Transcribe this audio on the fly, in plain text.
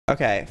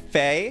Okay,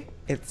 Faye,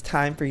 it's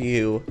time for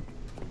you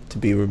to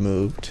be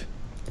removed.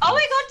 Oh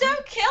my god,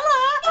 don't kill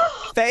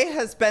her! Faye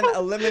has been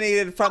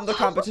eliminated from the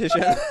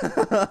competition.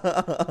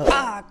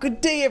 Good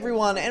day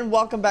everyone, and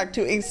welcome back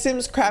to a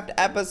SimsCraft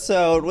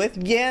episode with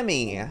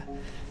Yami.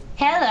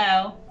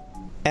 Hello.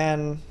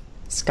 And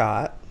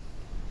Scott.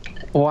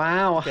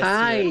 Wow,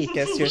 hi.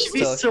 Guess you're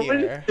still so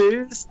here.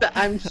 enthused that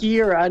I'm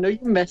here. I know you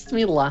missed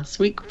me last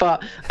week,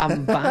 but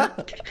I'm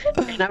back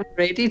and I'm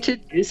ready to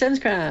do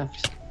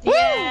SimsCraft.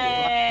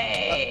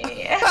 Yay!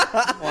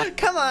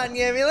 Come on,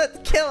 Yami, let's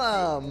kill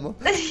him.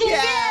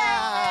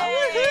 Yeah!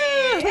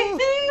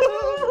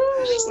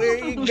 Where are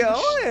you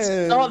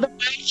going? Oh, the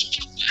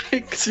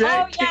way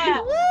Oh yeah,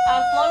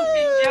 a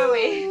floating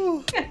Joey.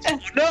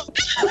 No.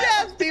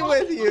 Yes, be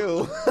with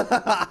you.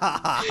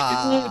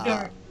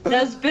 Murder.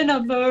 There's been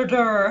a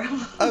murder.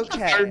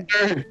 Okay,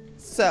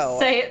 so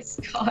Say it,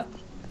 Scott.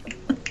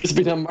 It's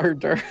been a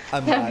murder.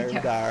 a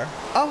murder.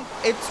 Oh,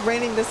 it's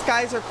raining. The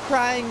skies are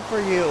crying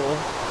for you.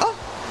 Oh,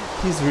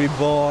 he's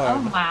reborn. Oh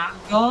my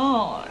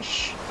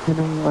gosh.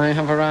 I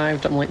have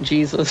arrived. I'm like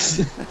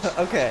Jesus.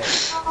 Okay,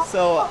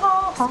 so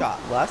Scott,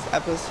 last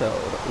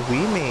episode we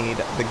made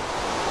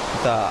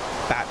the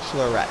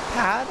bachelorette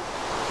pad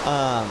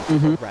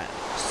for Ren.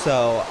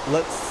 So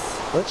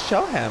let's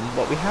show him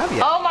what we have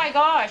yet. Oh my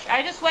gosh,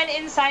 I just went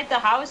inside the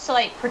house to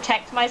like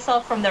protect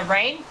myself from the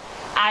rain,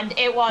 and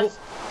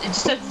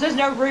it's just, there's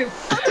no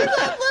roof. There's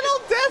a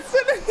little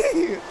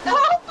Destiny.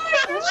 Oh my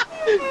gosh.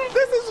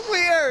 This is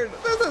weird.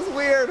 This is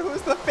weird.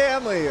 Who's the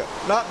family?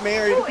 Not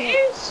married. Who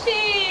is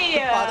she?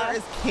 The father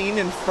is Cain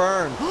and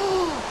Fern.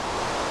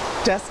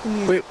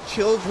 Destiny's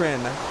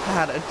children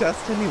had a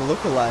Destiny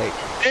lookalike.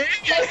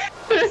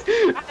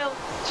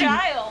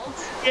 Child.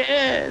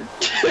 Yeah.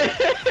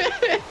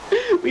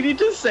 We need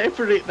to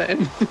separate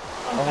them.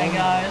 Oh my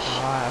gosh.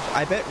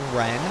 I bet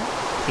Ren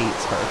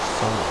hates her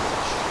so much.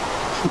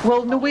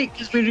 Well, no, wait,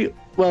 because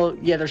well,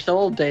 yeah, they're still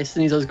all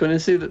Destinies. I was going to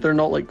say that they're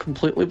not like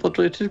completely blood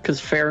related because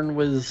Fern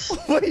was.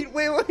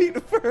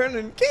 Wait, Fern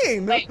and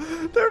Cain,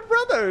 they're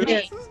brothers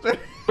and sisters.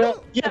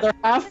 Well, yeah, they're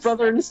half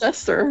brother and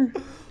sister.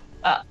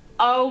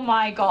 Oh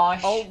my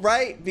gosh. Oh,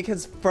 right,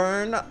 because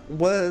Fern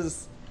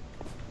was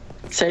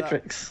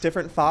Cedric's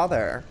different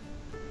father.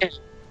 Yeah.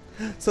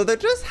 So they're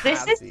just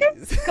This is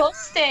halvesies.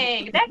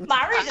 disgusting. They're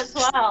married as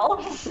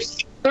well.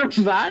 They're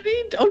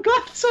married? Oh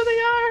god, so they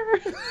are!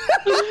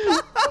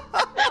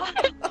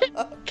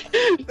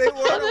 They weren't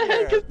What the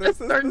heck aware. is This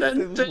this is turned the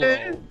Sims into?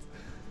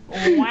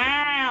 world.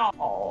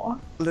 Wow.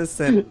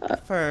 Listen,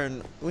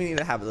 Fern, we need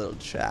to have a little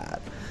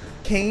chat.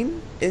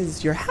 Cain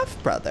is your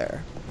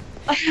half-brother.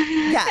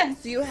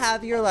 Yes, you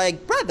have your,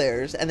 like,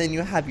 brothers, and then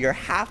you have your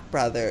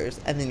half-brothers,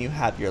 and then you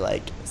have your,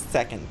 like,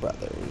 second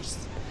brothers.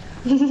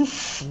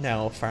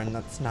 No, Fern,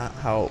 that's not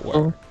how it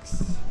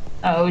works.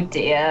 Oh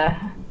dear.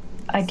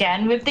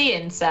 Again with the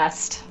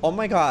incest. Oh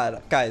my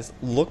god, guys,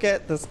 look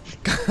at this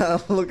guy.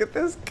 Look at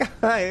this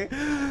guy.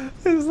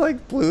 His,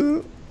 like,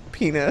 blue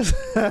penis.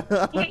 Oh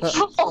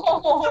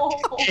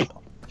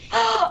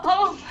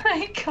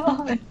my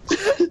god.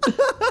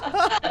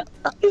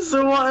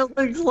 So what it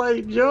looks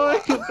like, Joey.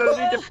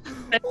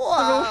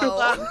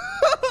 Wow.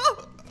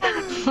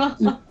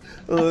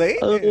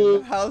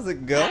 Layton, how's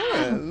it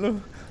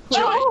going?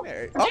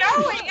 Joey,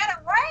 get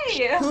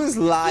away! Who's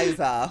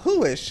Liza?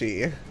 Who is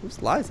she? Who's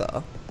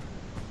Liza?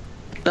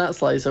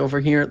 That's Liza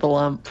over here at the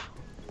lamp.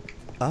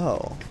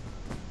 Oh.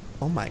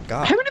 Oh my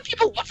god. How many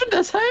people live in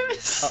this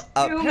house? Too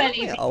many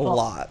Apparently a people.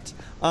 lot.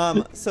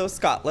 So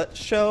Scott, let's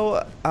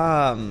show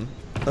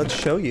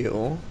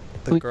you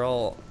the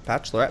girl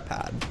bachelorette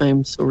pad.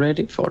 I'm so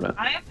ready for it.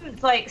 I am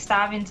like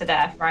starving to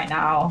death right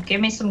now. Give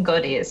me some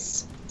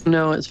goodies.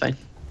 No, it's fine.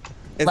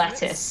 Isn't it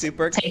Lettuce.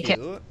 super Take cute?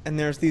 it. And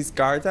there's these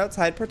guards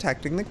outside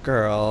protecting the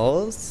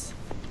girls.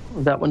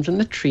 That one's in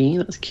the tree.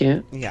 That's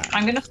cute. Yeah.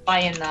 I'm gonna fly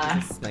in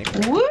there.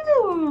 Sniper. Woo!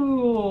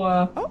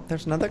 Oh,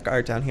 there's another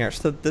guard down here.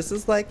 So this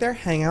is like their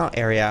hangout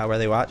area where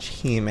they watch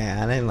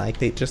He-Man and like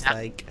they just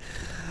like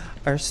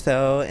are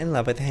so in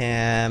love with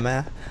him.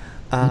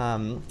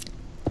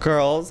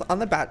 Girls on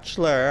The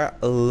Bachelor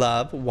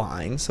love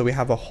wine, so we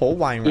have a whole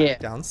wine rack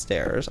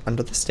downstairs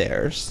under the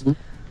stairs.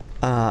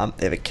 They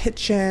have a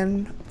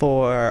kitchen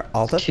for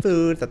all the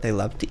food that they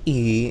love to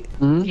eat.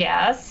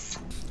 Yes.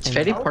 It's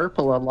very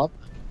purple. I love it.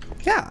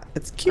 Yeah,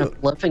 it's cute.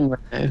 I'm living right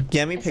now.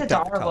 Yami It's picked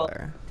out the adorable.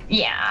 color.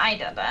 Yeah, I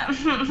did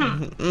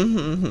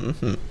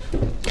it.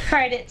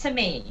 Credit to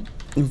me.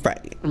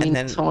 Right, I mean, and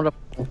then sort of.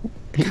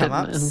 come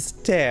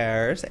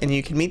upstairs and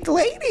you can meet the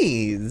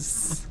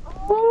ladies.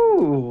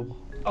 Ooh.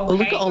 Oh,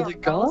 look Okay, at all the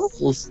girls.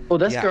 girls. Oh,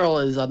 this Yeah. girl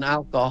is an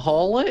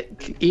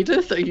alcoholic.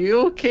 Edith, are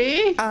you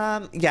okay?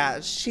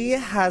 Yeah, she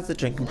has a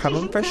drinking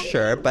problem for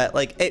sure, but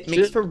like it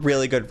makes for a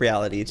really good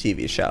reality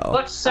TV show.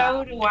 But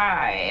so do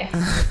I.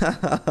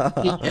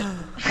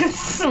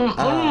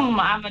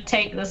 I'm gonna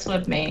take this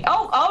with me.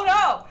 Oh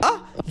no!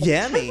 Oh,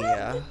 Yummy.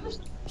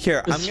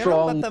 Here, I'm Strong.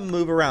 gonna let them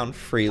move around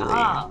freely.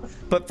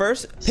 But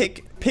first,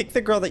 pick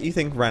the girl that you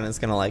think Ren is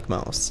gonna like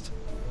most.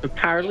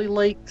 Carly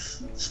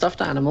likes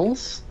stuffed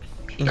animals.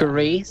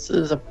 Grace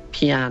is a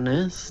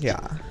pianist. Yeah.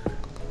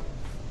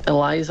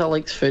 Eliza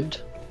likes food.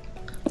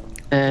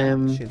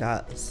 She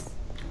does.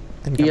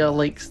 And Gia come on.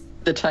 likes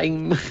the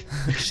time.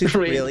 She's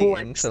really Rainbow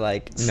into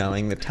like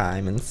knowing the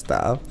time and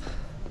stuff.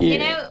 You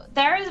know,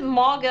 there is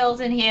more girls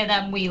in here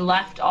than we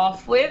left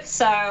off with,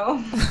 so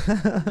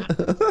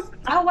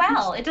oh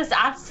well, it just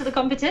adds to the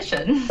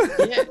competition.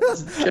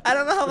 Yes. I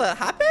don't know how that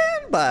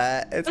happened,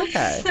 but it's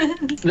okay.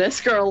 This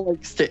girl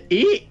likes to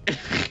eat.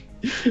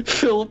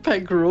 Full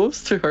pig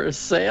roast to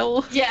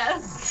herself.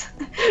 Yes.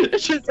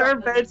 She's our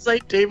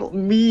bedside table.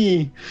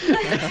 Me.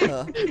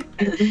 Don't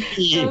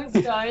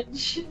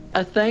judge.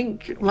 I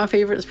think my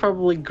favorite is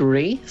probably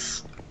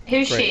Grace.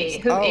 Who's Grace. she?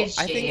 Who is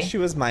she? I think she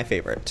was my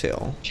favorite too.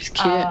 She's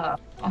cute.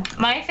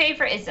 My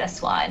favorite is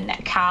this one,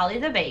 Carly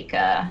the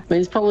Baker.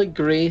 Mine's probably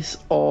Grace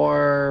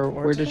or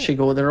where did she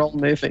go? They're all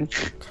moving.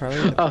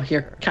 Carly. Oh,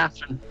 here,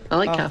 Catherine. I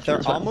like Catherine They're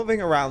as well. all moving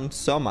around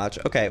so much.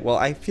 Okay, well,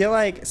 I feel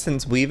like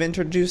since we've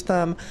introduced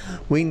them,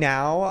 we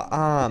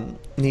now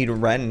need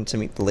Ren to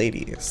meet the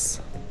ladies.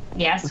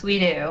 Yes, we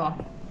do.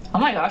 Oh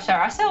my gosh, there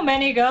are so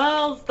many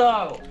girls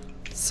though.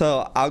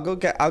 So I'll go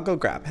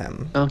grab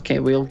him. Okay,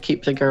 we'll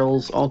keep the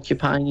girls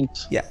occupied.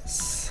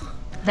 Yes.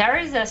 There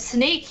is a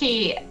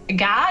sneaky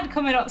guard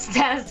coming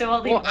upstairs to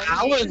all these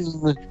ladies.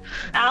 Alan!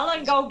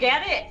 Alan, go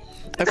get it.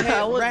 Okay,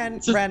 Alan,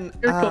 Ren,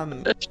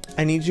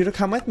 I need you to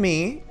come with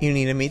me. You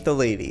need to meet the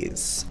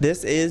ladies.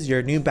 This is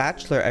your new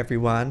bachelor,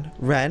 everyone.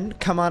 Ren,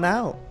 come on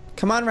out.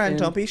 Come on, Ren,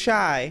 don't be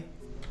shy.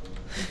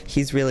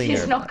 He's really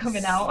nervous. He's not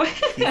coming out.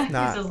 He's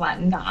not. He's just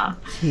like, nah.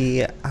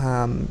 He,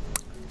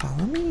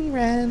 follow me,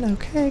 Ren.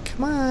 Okay,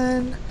 come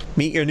on.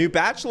 Meet your new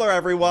bachelor,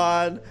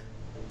 everyone.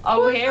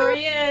 Oh, here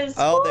he is.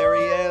 Oh, there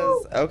he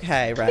is.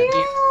 Okay, Ren.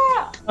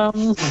 Yeah.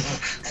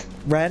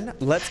 Ren,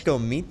 let's go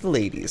meet the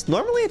ladies.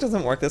 Normally it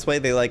doesn't work this way.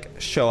 They like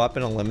show up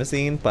in a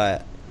limousine,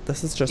 but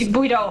this is just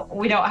We don't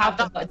have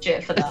the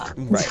budget for that.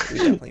 right. We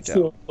definitely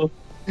don't. So,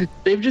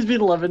 they've just been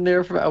living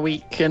there for about a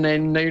week and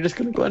then now you're just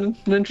going to go in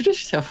and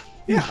introduce yourself.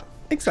 Yeah,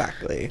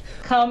 exactly.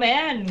 Come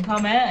in,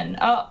 come in.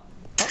 Oh.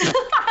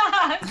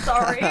 I'm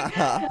sorry.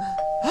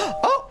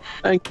 Oh,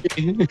 Thank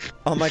you.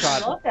 oh my I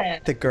God. love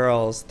it. The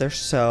girls, they're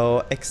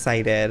so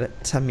excited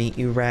to meet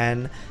you,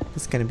 Ren.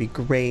 It's gonna be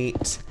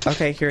great.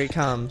 Okay, here he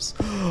comes.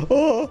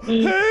 Oh,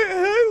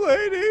 hey,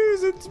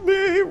 ladies, it's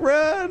me,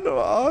 Ren.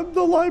 I'm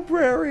the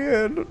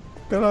librarian.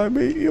 Can I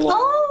meet you?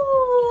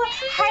 Oh,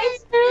 hi,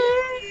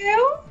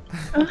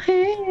 Oh,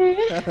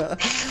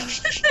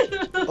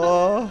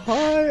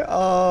 hey.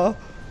 Oh,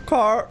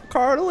 hi,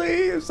 Carly,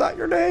 is that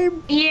your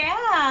name?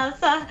 yeah,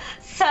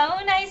 so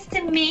nice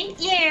to meet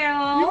you.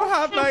 You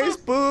have nice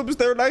boobs.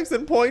 They're nice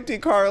and pointy,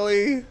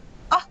 Carly.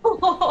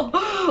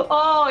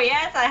 Oh,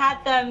 yes, I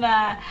had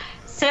them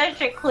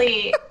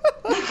surgically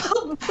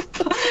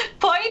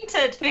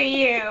pointed for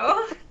you.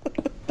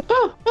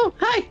 Oh,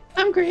 hi.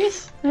 I'm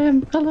Grace.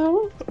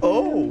 Hello.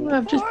 Oh,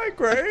 I'm just- hi,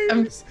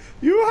 Grace.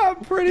 You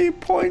have pretty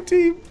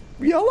pointy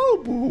yellow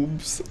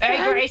boobs. Hey,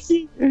 Grace,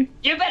 you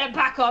better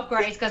back up,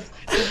 Grace, because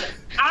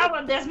I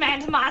want this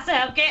man to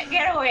myself. Get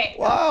away.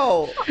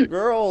 Wow,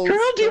 girls. Girl,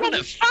 do you want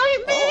to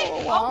fight me?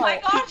 Oh, wow. Oh my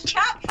gosh,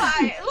 cat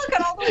fight. Look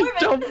at all the women.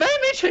 Don't make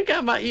me check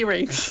out my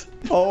earrings.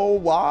 Oh,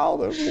 wow,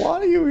 there's a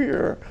lot of you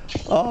here.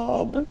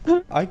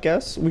 I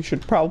guess we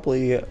should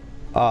probably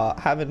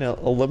have an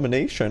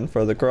elimination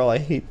for the girl I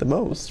hate the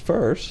most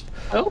first.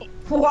 Oh.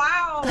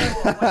 Wow.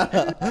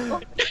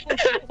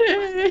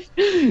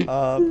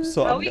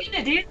 So How are we going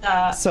to do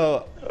that?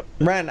 So,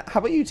 Ren, how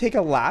about you take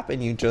a lap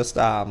and you just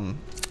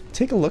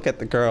take a look at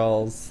the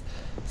girls,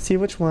 see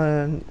which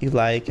one you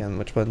like and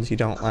which ones you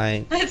don't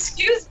like.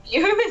 Excuse me,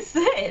 who is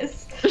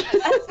this?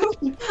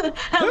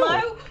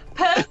 Hello?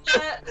 Pervert.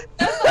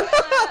 There's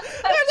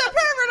a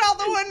pervert out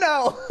the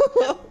window!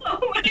 Oh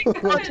my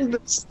god. Watching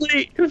them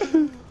sleep.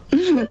 Who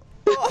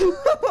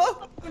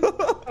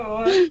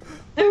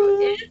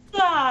is I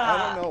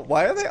that? don't know.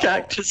 Why are they all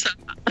Cactus.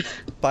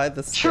 by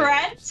the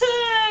stairs?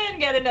 Trenton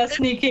getting a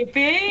sneaky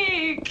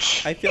peek.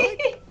 I feel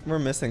like we're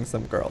missing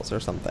some girls or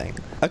something.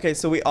 Okay,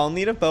 so we all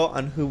need a vote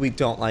on who we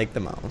don't like the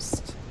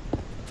most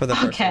for the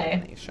first Okay.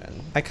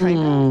 elimination. I kind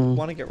of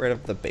want to get rid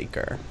of the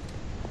baker,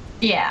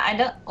 Yeah, I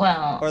don't.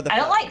 Well, Or the I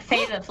don't Fletcher. like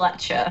Faye the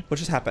Fletcher. which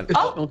has happened.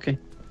 Oh. Okay.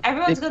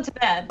 Everyone's gone to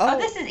bed. Oh. Oh,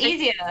 this is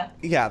easier.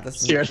 Yeah,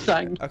 this is Your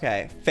thing.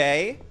 okay.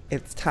 Faye,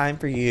 it's time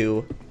for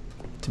you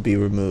to be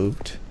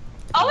removed.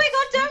 Oh my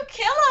god, don't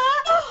kill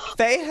her!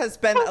 Faye has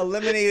been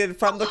eliminated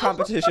from the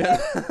competition. No,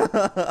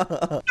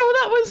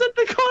 that was in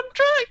the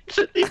contract.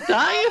 They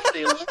die if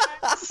they lose.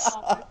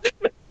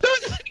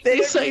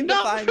 They signed the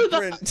up fine for that.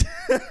 print.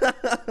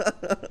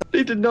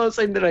 They did not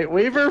sign the right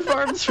waiver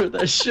forms for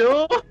the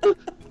show.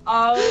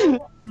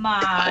 Oh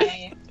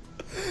my.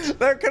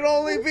 There can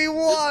only be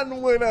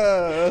one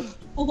winner.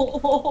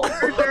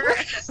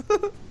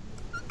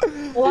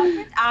 What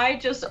did I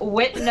just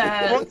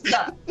witness?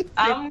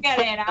 I'm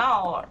getting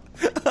out.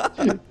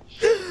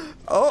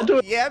 Oh,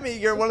 Yami,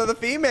 you're one of the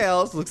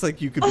females. Looks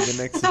like you could be the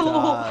next to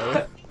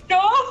die.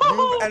 No!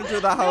 You enter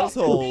the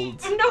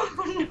household. No.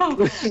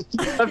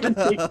 I have to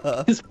take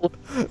this one.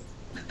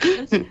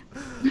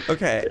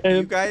 Okay,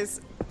 you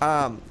guys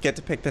get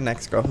to pick the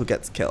next girl who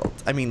gets killed.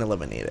 I mean,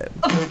 eliminated.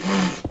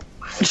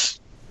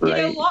 You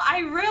know what? I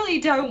really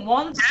don't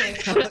want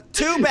to.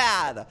 Too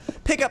bad.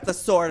 Pick up the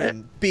sword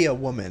and be a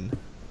woman.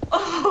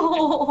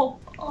 Oh.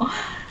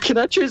 Can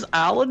I choose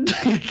Alan?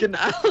 Can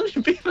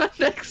Alan be my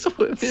next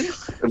woman?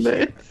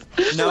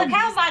 No, Look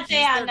how much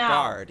they are the now.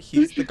 guard.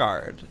 He's the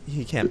guard.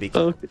 He can't be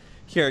killed. Okay.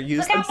 Here, use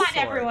Look the how mad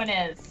sword. everyone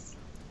is.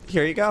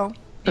 Here you go.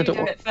 You I don't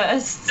do want- it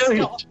first.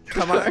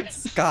 Come on,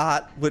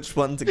 Scott. Which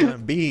one's it gonna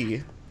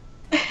be?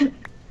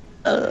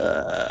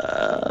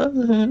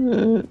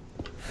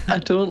 I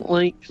don't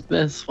like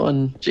this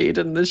one.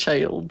 Jaden the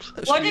child.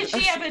 What did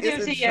she ever do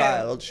is to a you?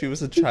 Child. She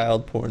was a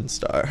child porn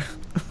star.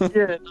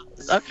 Yeah,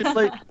 I feel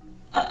like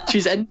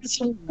she's into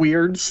some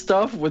weird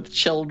stuff with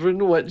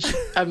children, which,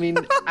 I mean,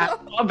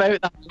 I'm not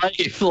about that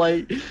life.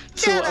 Like,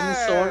 so Get I'm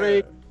her!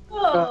 sorry,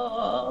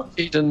 Oh.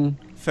 Jaden.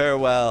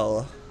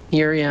 Farewell.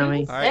 Here,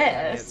 Yami. All right, Yami,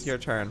 Yes. it's your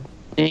turn.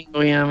 Here you go,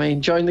 Yami.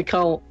 Join the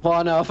cult.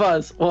 One of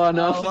us. One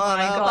of Oh my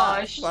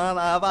gosh. One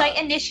of It's like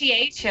us.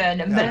 initiation.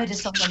 Murder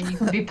someone, you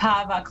can be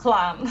part of our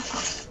clan.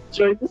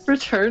 Join the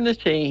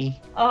fraternity.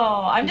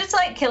 Oh, I'm just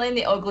like killing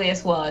the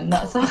ugliest one.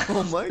 That's all.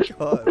 Oh my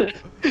god.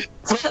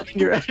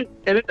 You're in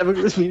it.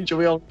 Because me and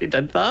Joey already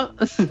did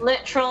that.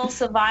 Literal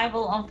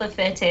survival of the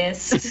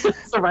fittest.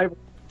 Survival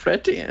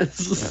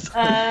prettiest.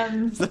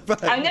 I'm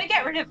gonna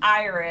get rid of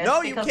Iris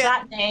No, you because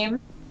can't. that name.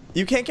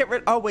 You can't get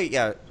rid. Oh wait,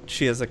 yeah,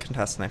 she is a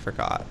contestant. I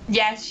forgot.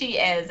 Yes, she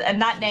is,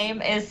 and that name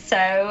is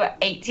so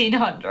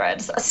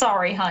 1800s.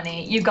 Sorry,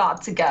 honey, you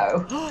got to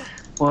go.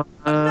 No,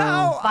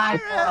 My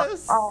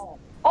Iris. God.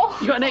 Oh,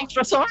 You got an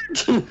extra sword?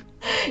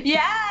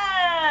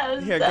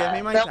 yes. Here, give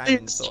me my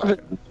diamond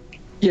sword.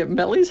 Yeah,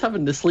 Millie's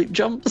having the sleep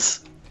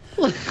jumps.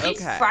 He's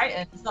Okay.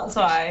 frightened. That's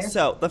why.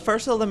 So the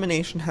first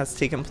elimination has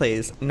taken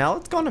place. Now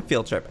let's go on a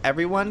field trip.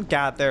 Everyone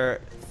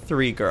gather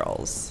 3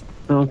 girls.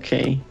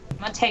 Okay. I'm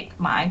gonna take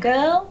my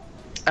girl.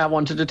 I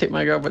wanted to take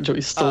my girl, but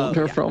Joey stole Oh,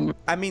 her yeah. from.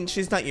 I mean,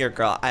 she's not your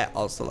girl. I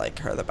also like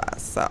her the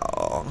best. So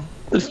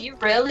Are you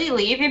really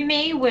leaving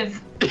me with?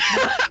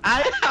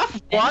 I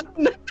have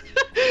one.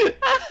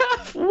 I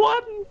have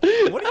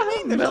one. what do you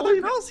mean? There's other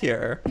girls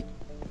here.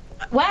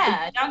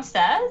 Where?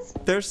 Downstairs?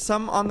 There's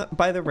some on the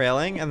by the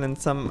railing, and then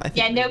some. I think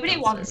Yeah, maybe nobody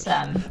wants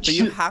downstairs. them. But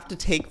you have to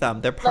take them.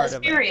 They're part Let's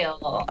of be it.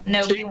 real.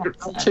 Nobody wants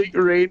I'll them. take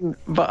Rain,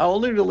 but I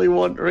only really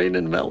want Rain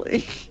and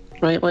Millie.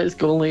 Right, let's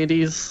go,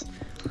 ladies.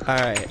 All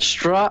right.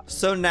 Strap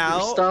So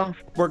now stuff.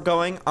 we're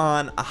going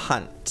on a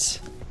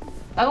hunt.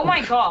 Oh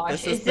my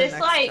gosh, is the this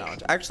next like?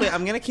 challenge. Actually,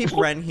 I'm gonna keep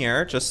Ren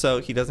here just so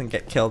he doesn't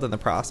get killed in the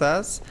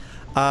process.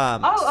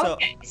 Oh, so,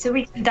 okay. So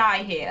we can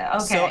die here.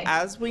 Okay. So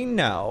as we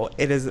know,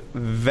 it is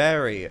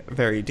very,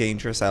 very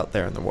dangerous out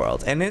there in the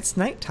world, and it's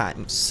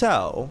nighttime.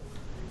 So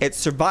it's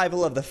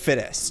survival of the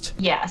fittest.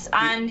 Yes,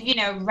 and you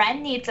know,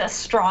 Ren needs a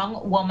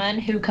strong woman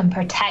who can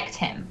protect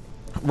him.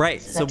 Right.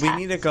 is So a we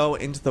need to test. go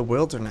into the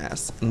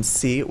wilderness and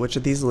see which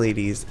of these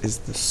ladies is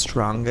the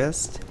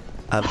strongest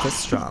of the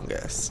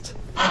strongest.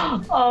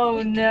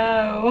 Oh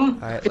no.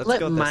 All right, I feel let's like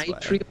go my this way.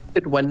 trio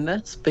could win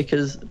this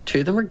because 2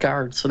 of them are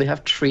guards, so they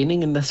have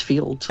training in this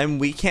field. And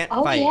we can't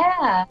Oh fight,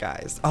 yeah.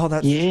 guys. Oh,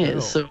 that's Yeah,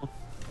 true. so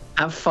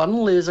have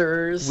fun,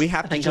 losers. We have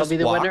I to think I'll just be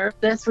the walk winner of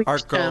this week's our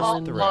girls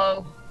challenge. through.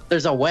 Oh,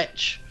 There's a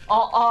witch.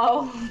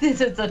 oh, this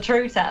is a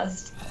true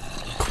test.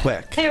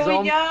 Quick. Here we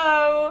Zom-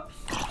 go.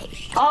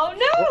 Oh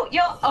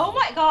no, oh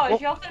my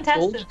gosh, your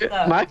contestants Bullshit.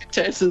 though. My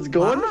contestant's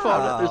going for it.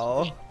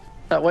 Wow. There's-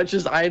 That witch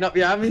is eyeing up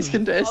Yami's Oh,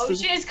 contestant.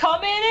 she's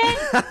coming in.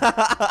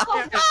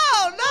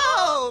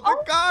 Oh no!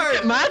 The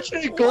guard.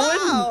 Imagine going.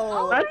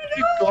 Wow. Imagine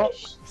you got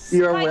Gosh.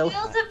 your My will.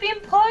 girls have been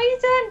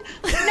poisoned.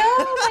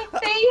 No, my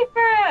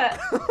favorite.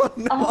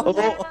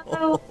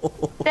 Oh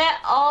no, they're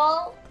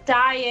all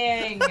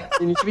dying.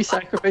 You need to be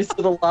sacrificed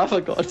to the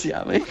lava gods,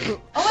 Yami.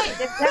 Oh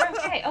wait, they're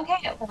okay.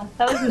 Okay, well,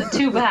 that wasn't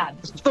too bad.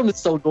 Some is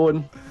still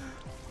going.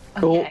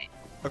 Cool. Okay.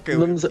 Okay,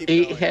 Limbs keep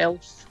 8 going.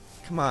 health.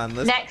 Come on,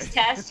 let's. Next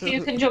test: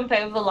 who can jump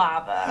over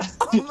lava?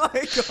 Oh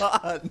my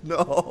god,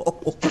 no!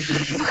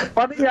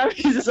 One of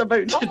Yami's is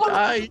about to Oh.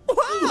 die.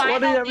 Might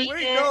One not of be Yami's,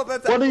 Wait, no,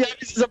 that's one of actually-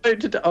 Yami's is about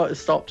to die. Oh, it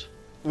stopped.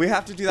 We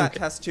have to do that Okay.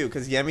 test too,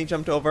 because Yemi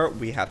jumped over.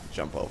 We have to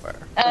jump over.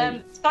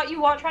 Scott,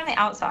 you watch on the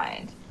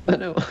outside. I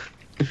know.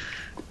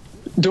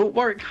 Don't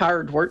work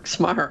hard, work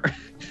smart.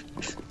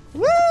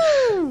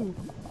 Woo!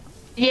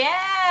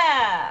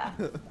 Yeah.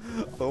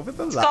 Over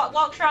the Scott lava.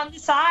 walks around the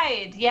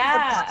side.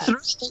 Yeah. Through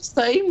this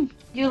time.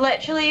 You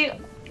literally.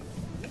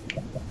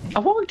 I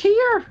walked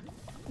here.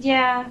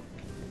 Yeah.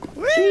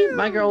 See,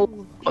 my girl,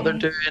 what they're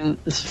doing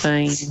is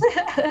fine.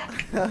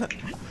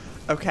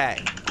 Okay,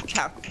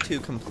 chapter 2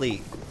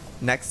 complete.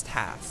 Next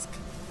task.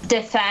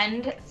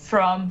 Defend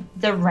from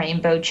the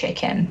rainbow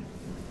chicken.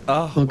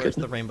 Oh, Okay. where's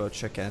the rainbow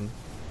chicken?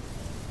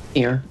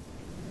 Here.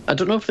 I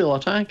don't know if they'll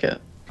attack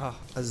it. Oh,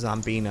 a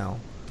zombino.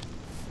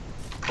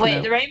 Wait,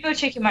 No. the rainbow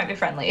chicken might be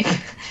friendly.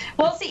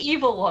 What's the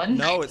evil one?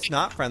 No, it's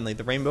not friendly.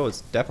 The rainbow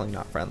is definitely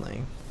not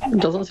friendly. It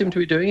doesn't seem to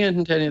be doing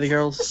anything to any of the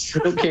girls. I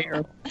don't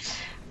care.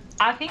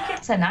 I think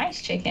it's a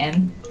nice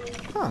chicken.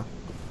 Huh.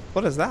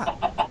 What is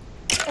that?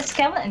 A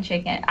skeleton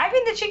chicken. I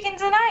think the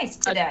chickens are nice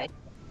today.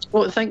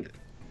 Well, I think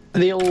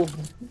they'll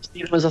see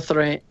him as a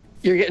threat.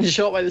 You're getting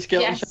shot by the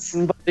skeleton, Yes.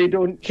 but they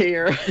don't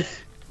care.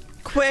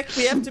 Quick,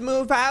 we have to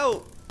move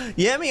out.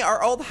 Yummy,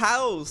 our old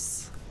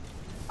house.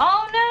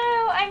 Oh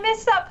no, I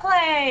missed that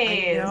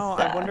place. I know.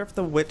 I wonder if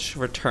the witch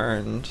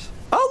returned.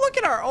 Oh, look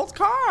at our old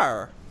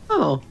car.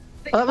 Oh,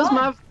 that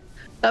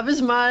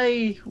was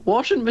my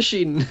washing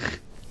machine.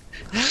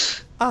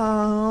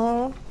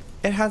 Oh,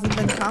 it hasn't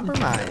been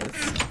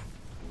compromised.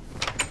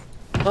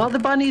 Oh, the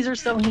bunnies are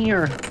still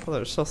here. Oh,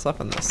 there's still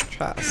stuff in this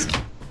chest.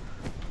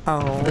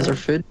 Oh. Is there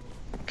food?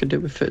 Could do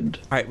with food.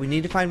 All right, we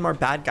need to find more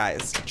bad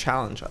guys to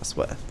challenge us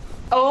with.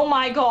 Oh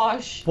my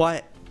gosh.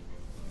 What?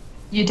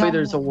 You don't Wait,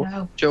 there's a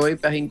know. Joey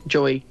behind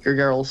Joey. Your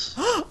girls.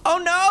 Oh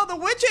no, the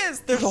witches!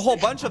 There's a whole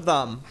bunch of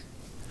them.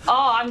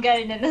 Oh, I'm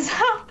getting in this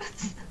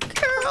house.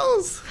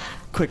 Girls!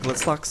 Quick,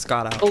 let's lock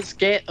Scott out. Let's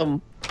get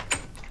them.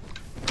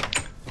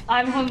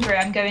 I'm hungry.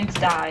 I'm going to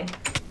die.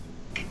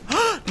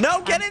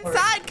 No, get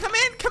inside! Come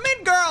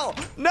in, girl!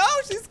 No,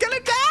 she's gonna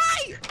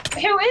die!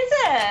 Who is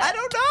it? I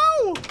don't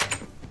know!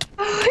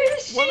 Who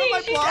is she? One of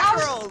my She's blonde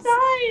girls.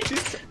 outside.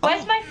 She's...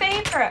 Where's oh, my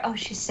favorite? Oh,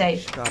 she's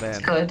safe. got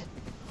in. Good.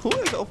 Who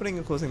is opening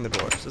and closing the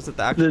doors? Is it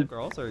the actual The-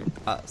 girls or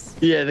us?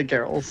 Yeah, the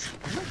girls.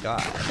 Oh my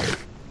god.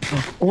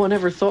 Oh, I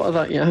never thought of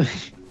that. Yeah,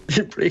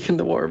 breaking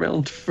the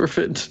watermelon for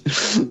food.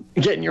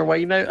 Getting your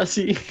wine out. I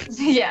see.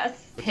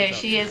 Yes. Here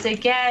she is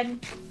again.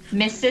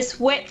 Mrs.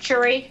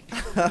 Witchery.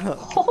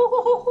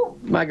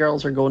 My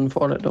girls are going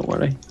for it. Don't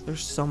worry.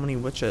 There's so many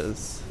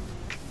witches.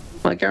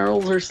 My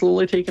girls are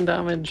slowly taking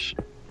damage.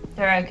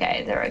 They're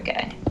okay. They're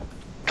okay.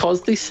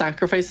 Cause they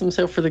sacrifice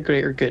themselves for the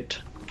greater good.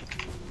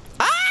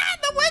 Ah!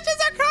 The witches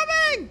are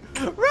coming!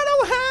 Run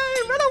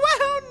away! Run away!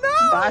 Oh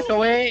no! Back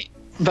away!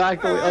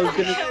 Back away! Oh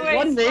goodness! Wait,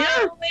 One there!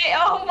 slowly.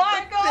 Oh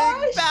my Big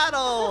gosh.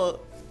 battle!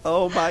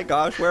 Oh my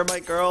gosh, where are my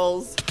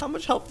girls? How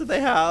much health do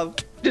they have?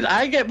 Did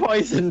I get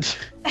poisoned?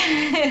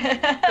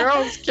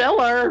 Girls, kill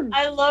her!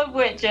 I love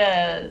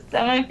witches.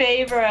 They're my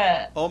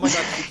favorite. Oh my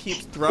god, she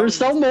keeps throwing There's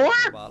still these more?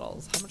 water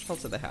bottles. How much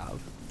health do they have?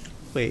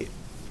 Wait,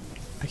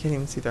 I can't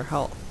even see their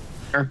health.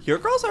 Your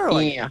girls are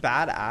like Yeah.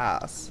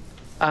 badass.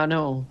 I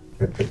know.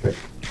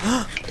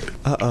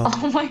 Uh-oh.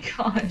 Oh my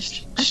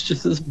gosh. It's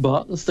just this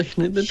butt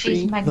sticking in the tree.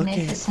 She's Look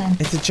magnificent.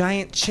 It's a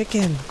giant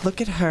chicken.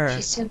 Look at her.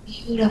 She's so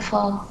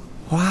beautiful.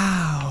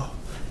 Wow.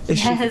 Is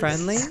she Yes.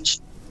 friendly?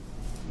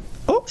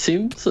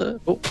 Seems.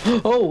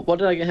 Oh, what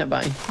did I get hit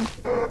by?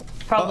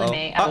 Probably Uh-oh.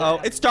 me.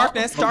 Uh-oh. It's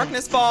darkness.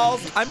 Darkness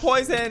falls. I'm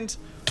poisoned.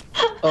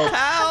 Oh,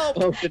 Help!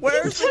 Oh, goodness.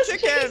 Where's the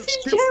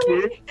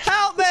chicken?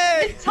 Help me!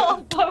 It's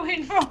all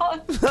going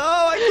wrong. No,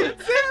 I can't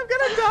see. I'm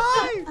gonna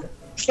die.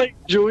 it's like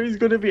Joey's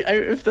gonna be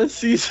out of this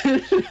season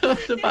of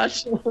The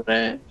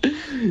Bachelorette.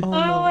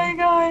 Oh my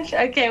gosh.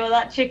 Okay, well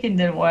that chicken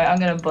didn't work. I'm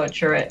gonna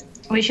butcher it.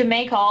 We should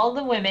make all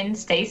the women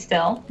stay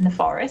still in the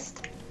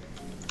forest.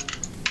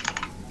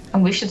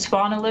 And we should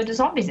spawn a load of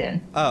zombies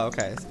in. Oh,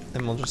 okay.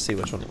 And we'll just see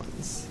which one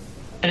wins.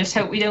 I just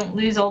hope we don't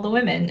lose all the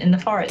women in the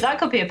forest. That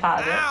could be a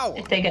part of Ow! it.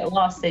 If they get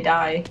lost, they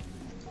die.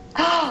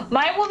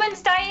 My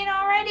woman's dying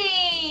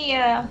already!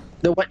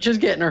 The witch is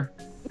getting her.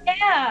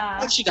 Yeah.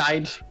 Oh, she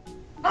died.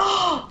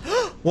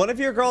 One of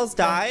your girls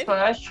died?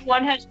 First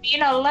one has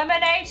been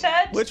eliminated.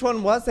 Which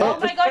one was it? Oh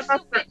my gosh, the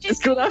witch is It's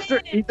going after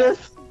sleeping.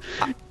 Edith.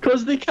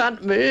 Because they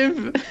can't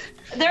move.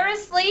 They're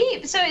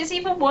asleep, so it's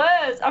even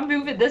worse. I'm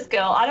moving this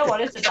girl. I don't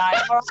want her to die,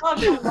 or I'll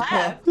have one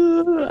left.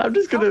 I'm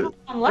just gonna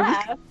One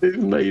left. move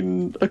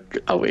mine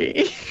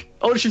away.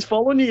 Oh, she's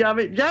following you,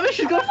 Yami. Yami,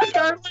 she's going for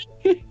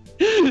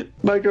Darling.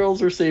 My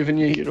girls are saving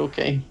you. You're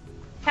okay.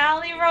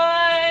 Callie,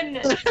 run!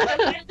 That's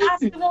my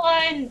last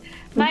one.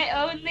 My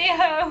only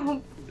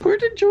hope. Where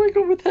did Joey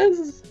go with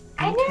his?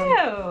 I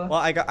know. Well,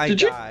 I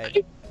Did you-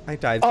 died. I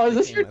died. Oh, is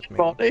this taking your with me.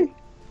 body?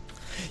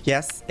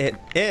 Yes, it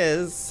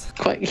is.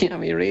 Quite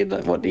Yami, read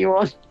it. What do you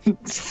want?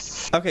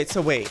 Okay,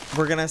 so wait.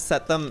 We're gonna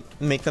set them,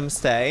 make them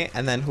stay,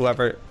 and then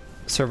whoever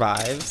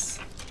survives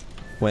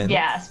wins.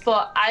 Yes,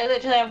 but I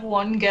literally have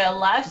one girl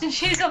left, and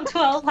she's on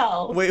 12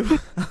 health. Wait.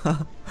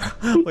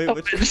 Wait,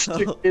 which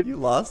girl? You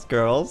lost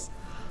girls?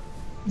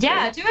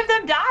 Yeah, 2 of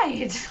them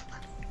died.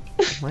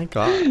 Oh my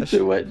gosh.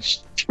 The witch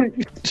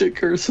took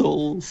her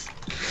souls.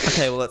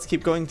 Okay, well, let's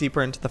keep going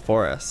deeper into the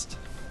forest.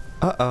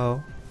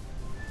 Uh-oh.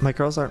 My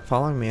girls aren't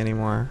following me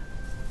anymore.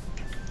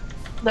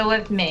 They're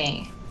with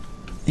me.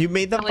 You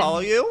made them follow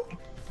you?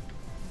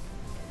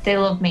 They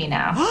love me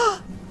now.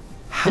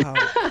 How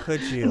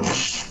could you?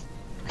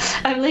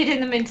 I'm leading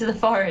them into the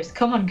forest.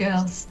 Come on,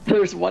 girls.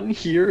 There's one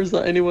here. Is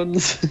that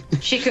anyone's?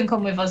 She can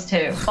come with us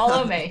too.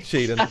 Follow me.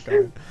 She doesn't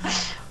go.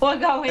 We're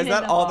going Is in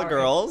that all the forest.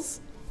 girls?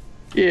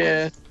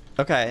 Yeah.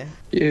 Okay.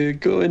 You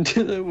go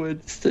into the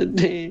woods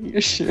today.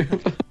 You're sure?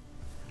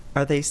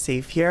 Are they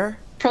safe here?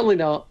 Probably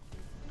not.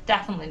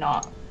 Definitely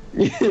not.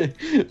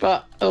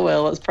 But oh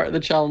well, that's part of the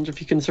challenge. If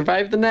you can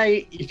survive the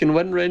night, you can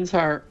win Ren's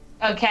heart.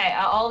 Okay,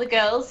 are all the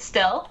girls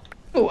still?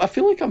 Oh, I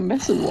feel like I'm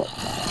missing one.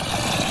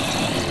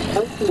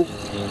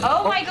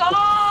 Oh my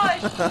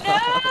gosh! No!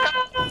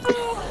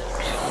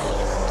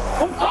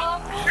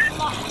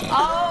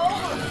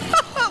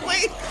 Oh! Wait,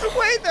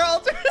 Wait, they're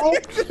all turning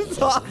into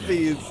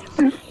zombies.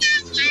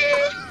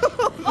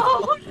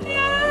 Oh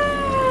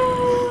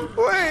no!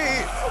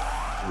 Wait.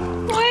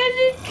 Where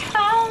did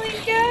Callie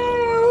go?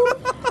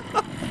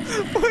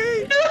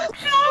 Wait.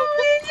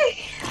 Callie!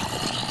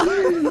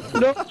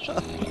 No.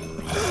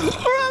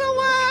 Run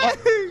away.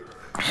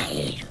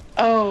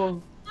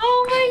 Oh. Oh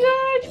my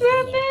gosh,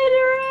 we're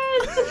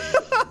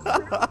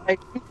murderers!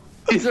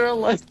 These are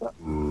Alyssa.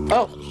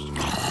 Oh.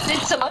 Did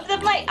some of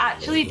them like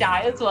actually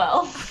die as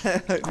well? No,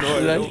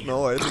 I don't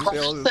know. I think they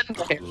all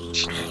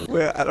just...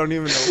 Wait, I don't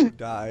even know who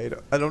died.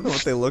 I don't know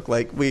what they look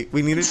like. We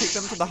need to take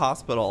them to the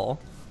hospital.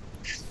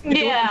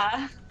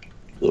 Yeah.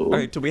 All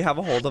right, do we have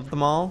a hold of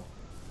them all?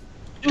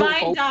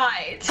 Mine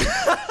died.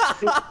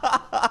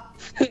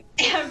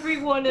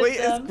 Every one of Wait,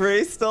 them. is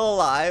Grace still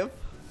alive?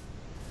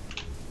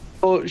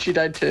 Oh, she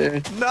died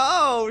too.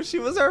 No, she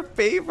was our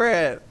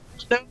favorite.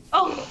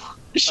 Oh.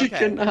 She Okay.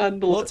 couldn't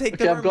handle We'll it. take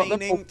Okay, the I've got them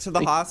remaining all. to the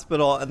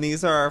hospital, and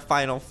these are our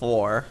final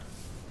 4.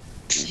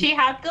 She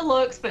had the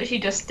looks, but she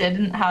just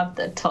didn't have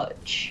the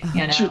touch,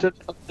 you know? She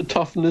didn't have the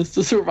toughness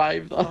to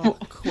survive that. Oh,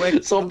 quick,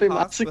 to zombie the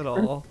massacre.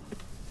 hospital.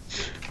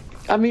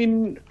 I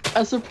mean,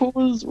 I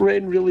suppose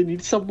Ren really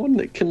needs someone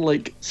that can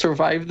like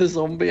survive the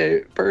zombie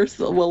outburst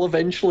that will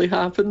eventually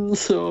happen.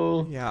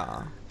 So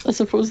Yeah. I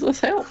suppose this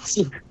helps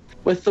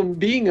with them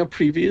being a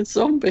previous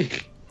zombie.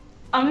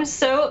 I'm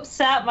so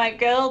upset my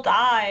girl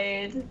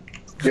died.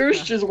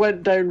 Yours just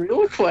went down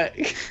real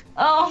quick.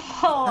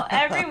 Oh,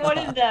 every one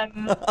of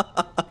them.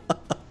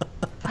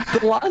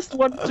 The last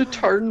one to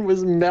turn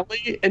was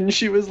Millie, and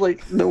she was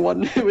like the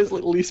one who was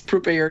like least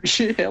prepared.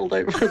 She held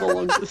out for the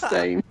longest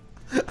time.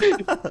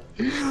 But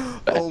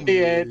Oh, in the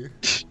me. end,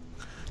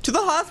 To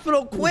the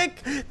hospital,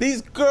 quick!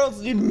 These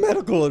girls need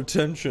medical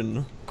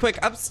attention. Quick,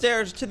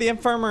 upstairs to the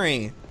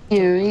infirmary.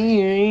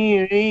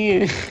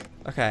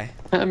 Okay.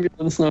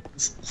 ambulance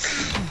noise.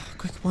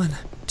 Quick, 1,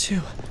 2,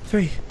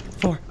 3,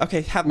 4.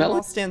 Okay, have them Melly?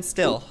 all stand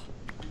still.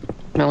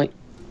 Millie,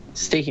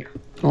 stay here.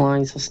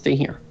 Eliza, stay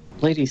here.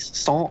 Ladies,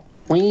 stop.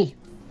 Lee.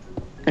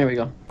 There we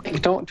go. Hey,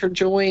 Dr.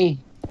 Joy.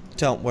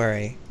 Don't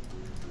worry.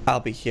 I'll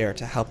be here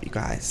to help you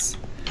guys.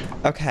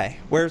 Okay,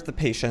 where's the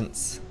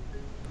patients?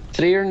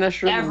 Today you're in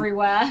this room.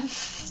 Everywhere.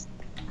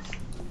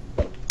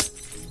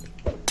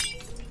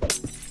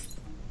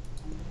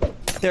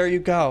 There you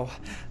go.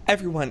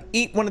 Everyone,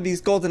 eat one of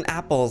these golden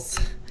apples.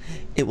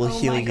 It will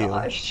heal my you.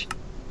 gosh.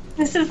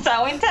 This is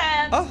so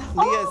intense. Oh,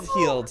 Leah's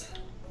healed.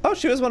 Oh,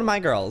 she was one of my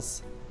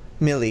girls.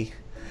 Millie,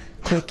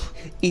 quick,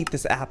 eat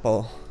this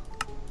apple.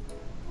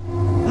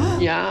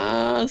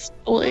 Yes,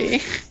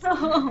 Lee.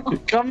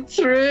 Come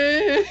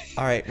through.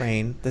 All right,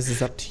 Rain, this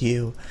is up to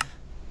you.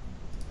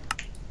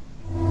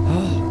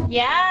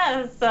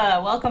 Yes,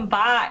 welcome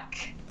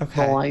back.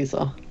 Okay,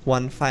 Eliza.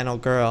 one final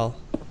girl.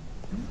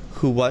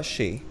 Who was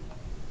she?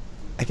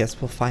 I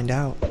guess we'll find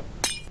out.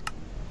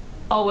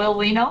 Oh, will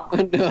we not?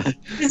 Find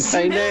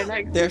out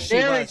next. There she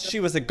we was. go. She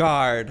was a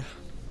guard.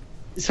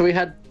 So we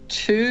had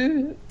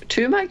two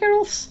of my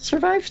girls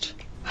survived.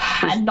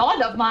 And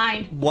none of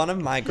mine. One of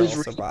my girls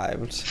Rain?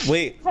 survived.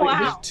 Wait, Wow.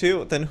 who's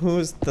 2? Then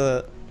who's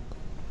the...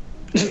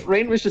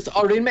 Rain was just.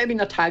 Oh, Rain might have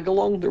been a tag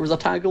along. There was a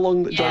tag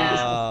along that joined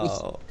us.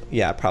 Oh,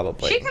 yeah,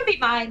 probably. She could be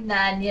mine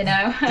then, you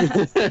know.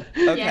 Okay.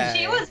 Yeah,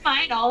 she was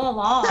mine all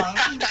along.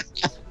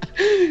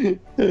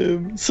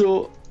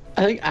 So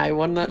I think I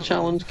won that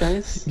challenge,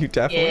 guys. You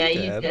Yeah,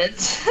 definitely you did.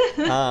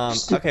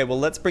 did. Okay, well,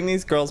 let's bring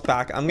these girls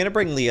back. I'm gonna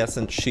bring Leah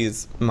since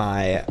she's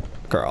my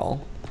girl.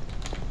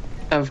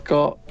 I've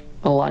got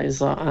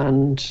Eliza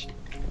and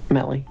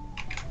Melly.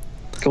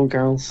 Go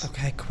girls.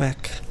 Okay,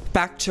 quick.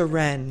 Back to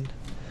Ren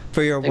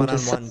for your I'm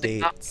just one-on-one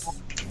setting up. dates.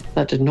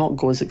 That did not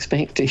go as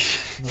expected.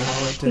 No,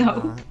 it did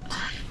No.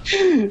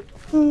 not.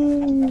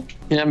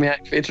 Yeah, we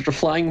activated our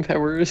flying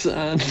powers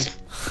and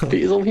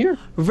Basil here.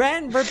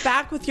 Ren, we're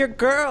back with your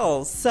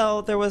girls.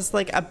 So there was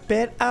like a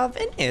bit of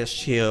an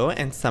issue,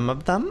 and some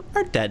of them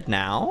are dead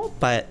now,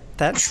 but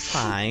that's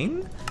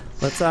fine.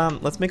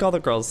 Let's make all the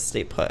girls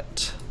stay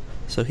put,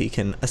 so he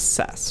can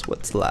assess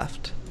what's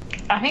left.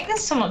 I think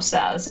there's some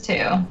upstairs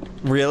too.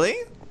 Really?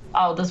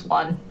 Oh, there's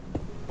one.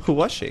 Who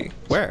was she?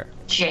 Where?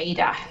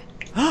 Jada.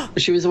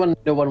 She was the one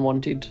no one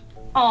wanted.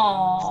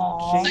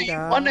 Oh,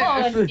 Jada.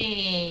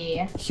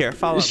 Bonnie. Here,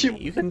 follow She- me.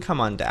 You can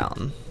come on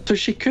down. So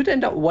she could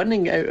end up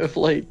winning out of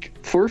like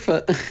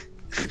forfeit.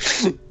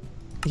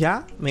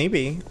 Yeah,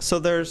 maybe. So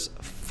there's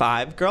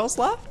 5 girls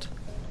left?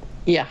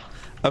 Yeah.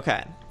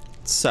 Okay,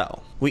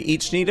 so we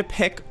each need to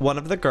pick one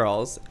of the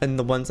girls, and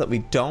the ones that we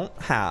don't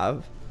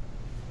have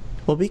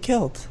will be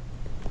killed.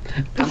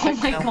 Oh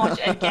my gosh,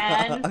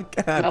 again.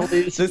 Again. At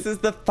least- This is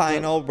the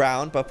final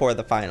round before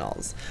the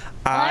finals.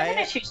 I'm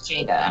gonna choose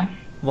Jada.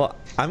 Well,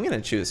 I'm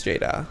gonna choose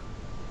Jada.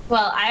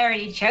 Well, I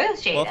already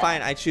chose Jada. Well,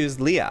 fine, I choose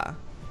Leah.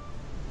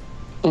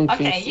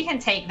 Okay, you can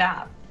take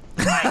that.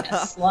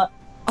 Minus slut.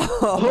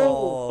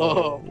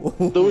 Oh,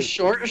 those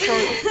short.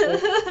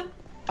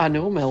 I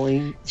know,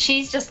 Melly.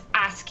 She's just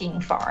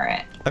asking for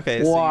it.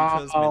 Okay, so you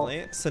chose Wow.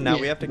 Millie. So now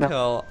we have to Yeah.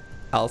 kill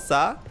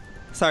Elsa,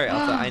 Sorry,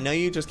 Elsa. I know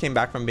you just came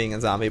back from being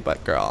a zombie,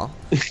 but girl,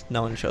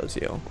 no one chose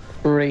you.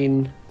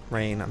 Rain.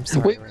 Rain, I'm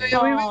sorry.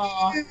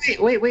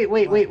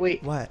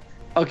 Wait. What?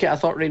 Okay, I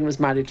thought Rain was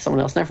married to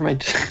someone else. Never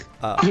mind.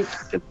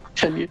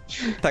 Continue.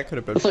 That could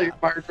have been I thought you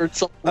bad. were married to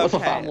someone with a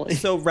family.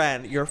 So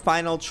Ren, your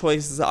final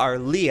choices are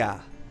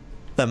Leah,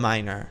 the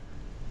miner,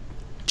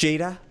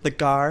 Jada, the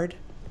guard,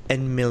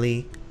 and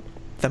Millie,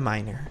 the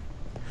miner.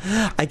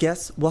 I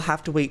guess we'll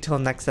have to wait till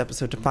next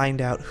episode to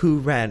find out who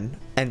Ren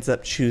ends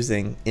up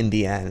choosing in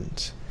the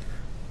end.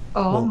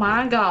 Oh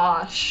my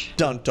gosh.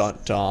 Dun dun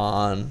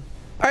dun.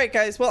 Alright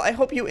guys, well I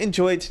hope you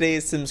enjoyed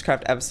today's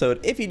SimsCraft episode.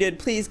 If you did,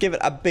 please give it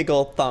a big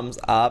ol' thumbs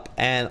up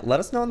and let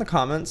us know in the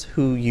comments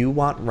who you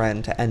want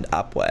Ren to end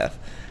up with.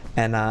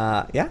 And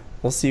yeah,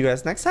 we'll see you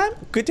guys next time.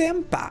 Good day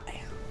and bye.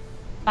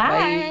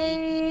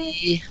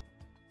 Bye. Bye.